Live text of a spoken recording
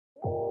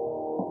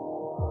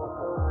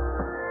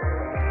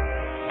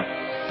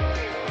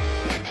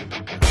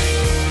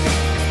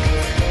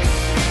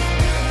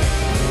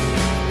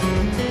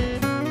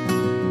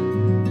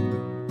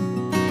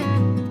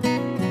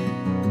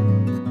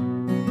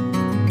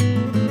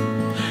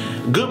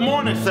Good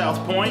morning,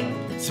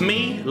 Southpointe. It's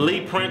me,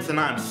 Lee Prince, and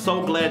I'm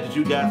so glad that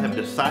you guys have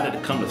decided to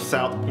come to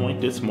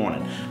Southpointe this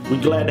morning. We're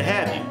glad to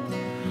have you.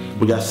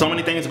 We got so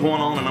many things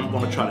going on, and I'm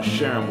going to try to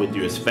share them with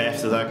you as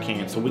fast as I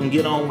can so we can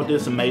get on with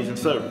this amazing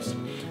service.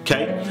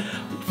 Okay?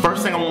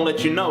 First thing I want to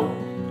let you know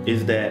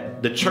is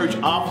that the church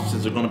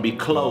offices are going to be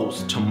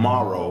closed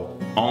tomorrow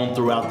on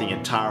throughout the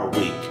entire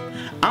week.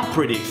 I'm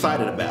pretty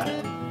excited about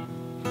it.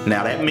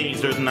 Now that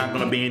means there's not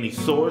going to be any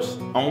source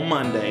on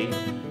Monday,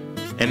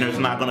 and there's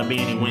not going to be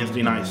any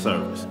Wednesday night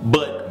service.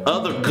 But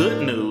other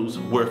good news,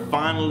 we're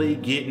finally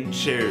getting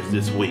chairs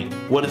this week.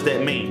 What does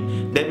that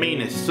mean? That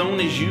means as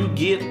soon as you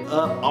get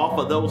up off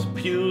of those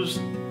pews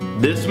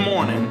this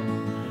morning,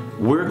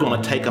 we're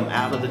going to take them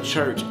out of the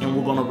church and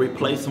we're going to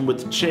replace them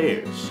with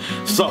chairs.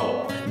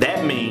 So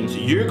that means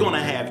you're going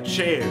to have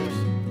chairs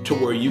to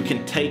where you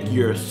can take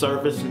your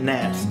service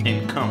naps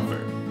in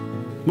comfort.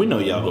 We know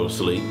y'all go to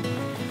sleep.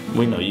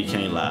 We know you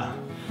can't lie.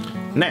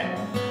 Now,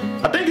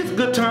 I think it's a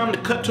good time to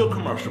cut to a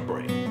commercial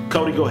break.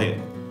 Cody, go ahead.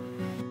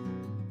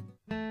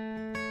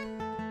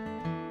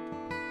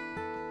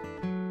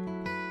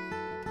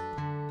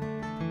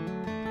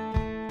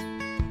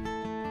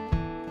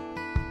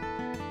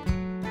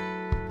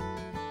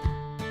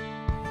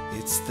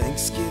 It's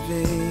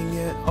Thanksgiving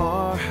at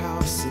our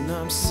house and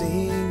I'm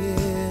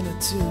singing a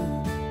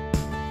tune.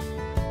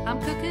 I'm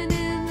cooking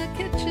in the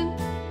kitchen,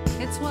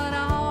 it's what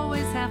I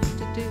always have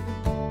to do.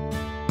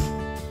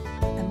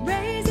 I'm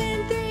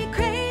raising 3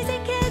 crazy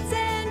kids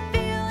and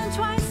feeling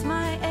twice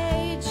my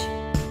age.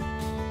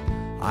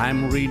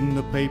 I'm reading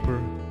the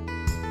paper,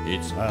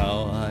 it's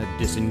how I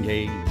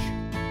disengage.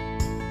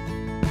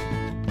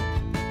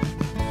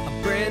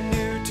 I'm brand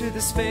new to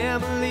this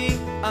family,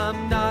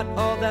 I'm not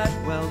all that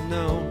well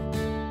known.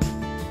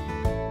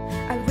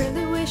 I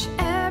really wish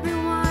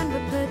everyone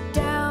would put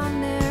down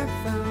their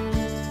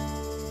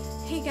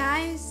phones. Hey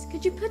guys,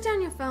 could you put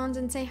down your phones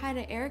and say hi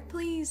to Eric,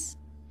 please?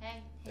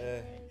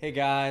 Hey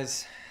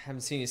guys,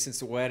 haven't seen you since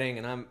the wedding,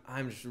 and I'm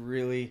just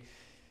really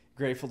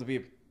grateful to be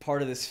a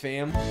part of this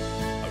fam.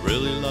 I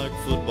really like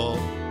football,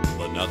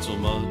 but not so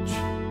much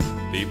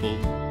people.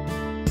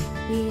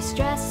 We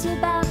stress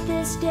about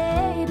this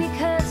day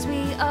because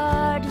we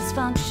are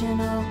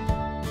dysfunctional.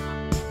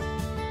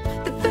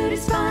 The food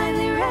is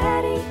finally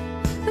ready,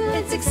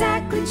 it's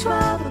exactly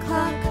 12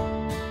 o'clock.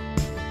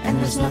 And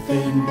there's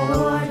nothing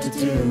more to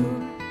do,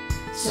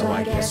 so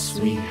I guess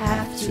we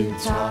have to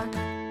talk.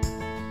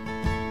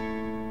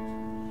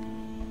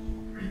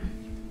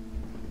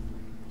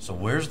 So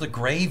where's the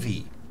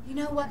gravy? You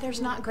know what?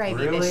 There's not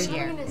gravy this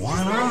year.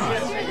 Why not?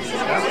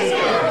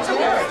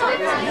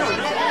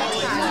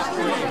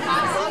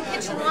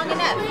 Kitchen long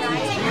enough.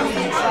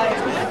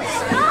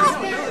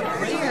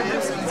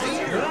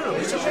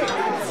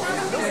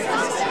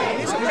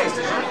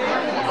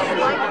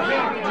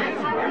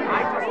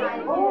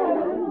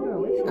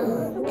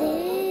 On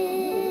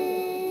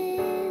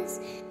this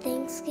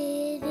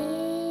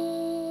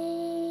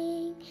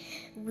Thanksgiving,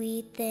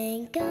 we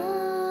thank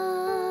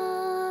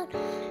God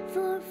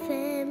for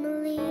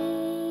family.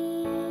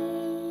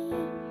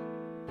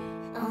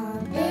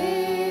 On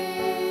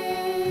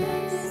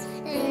this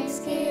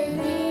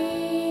Thanksgiving,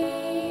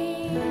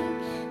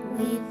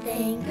 we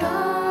thank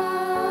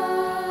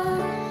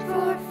God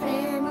for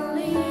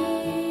family.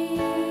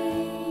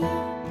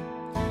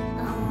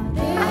 On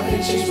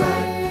this She's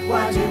right,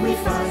 why do we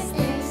fight?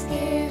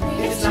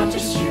 Thanksgiving, It's not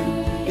just you,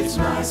 it's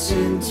my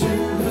sin too.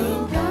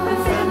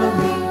 We're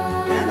family,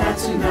 and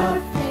that's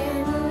enough.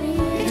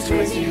 It's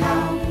crazy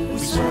how we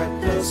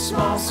sort the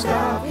small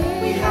stuff.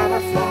 We have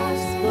our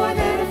flaws, more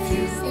than a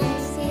few.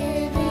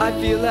 I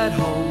feel at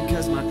home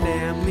cause my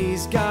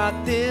family's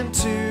got them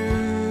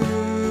too.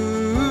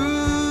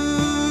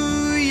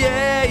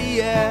 Yeah,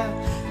 yeah,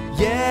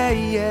 yeah,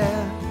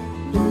 yeah.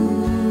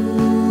 Ooh,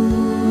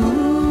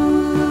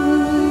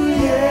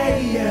 yeah,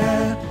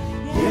 yeah,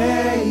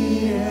 yeah,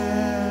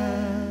 yeah.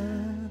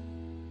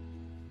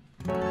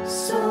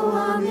 So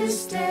on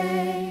this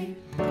day,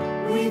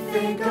 we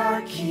thank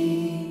our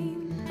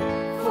King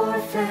for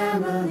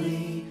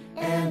family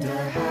and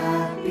a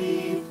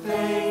happy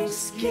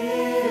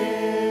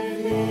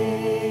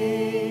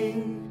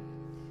Thanksgiving.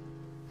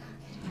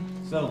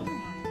 So,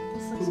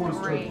 who wants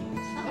to?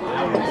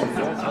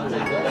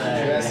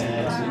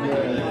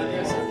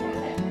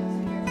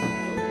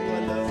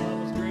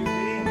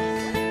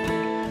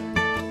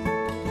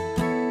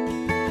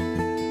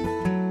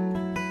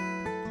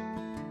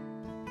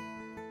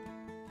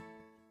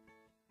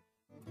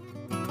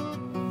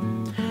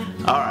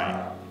 All right.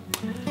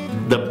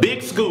 The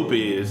big scoop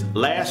is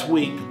last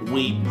week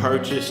we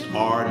purchased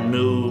our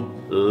new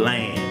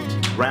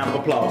land. Round of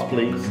applause,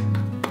 please.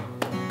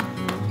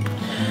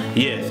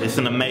 Yes, it's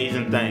an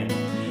amazing thing.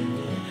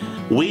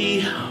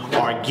 We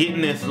are getting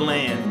this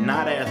land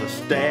not as a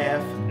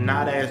staff,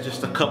 not as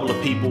just a couple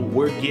of people.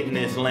 We're getting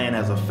this land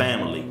as a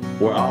family.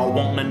 We're all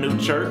wanting a new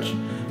church.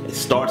 It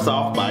starts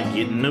off by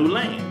getting new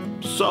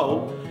land.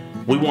 So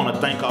We want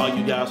to thank all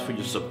you guys for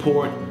your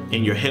support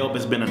and your help.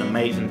 It's been an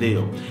amazing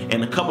deal.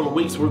 In a couple of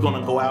weeks, we're going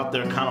to go out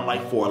there kind of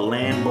like for a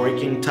land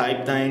breaking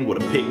type thing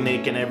with a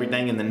picnic and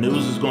everything, and the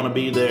news is going to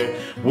be there.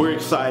 We're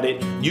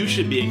excited. You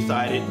should be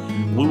excited.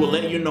 We will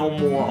let you know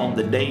more on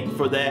the date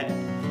for that.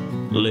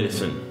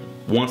 Listen,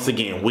 once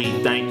again, we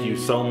thank you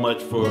so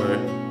much for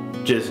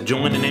just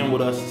joining in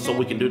with us so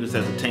we can do this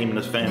as a team and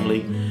as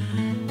family.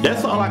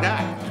 That's all I got.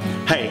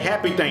 Hey,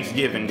 happy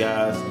Thanksgiving,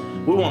 guys.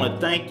 We want to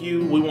thank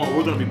you. We're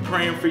going to be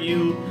praying for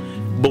you,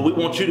 but we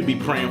want you to be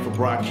praying for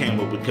Brock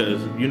Campbell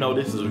because you know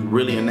this is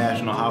really a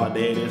national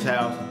holiday at his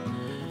house,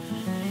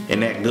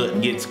 and that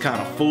gut gets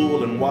kind of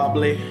full and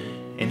wobbly,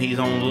 and he's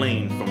on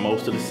lean for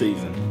most of the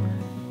season.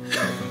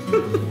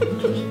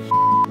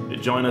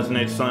 Join us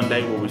next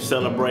Sunday where we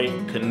celebrate,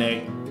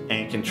 connect,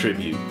 and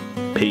contribute.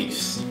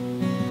 Peace.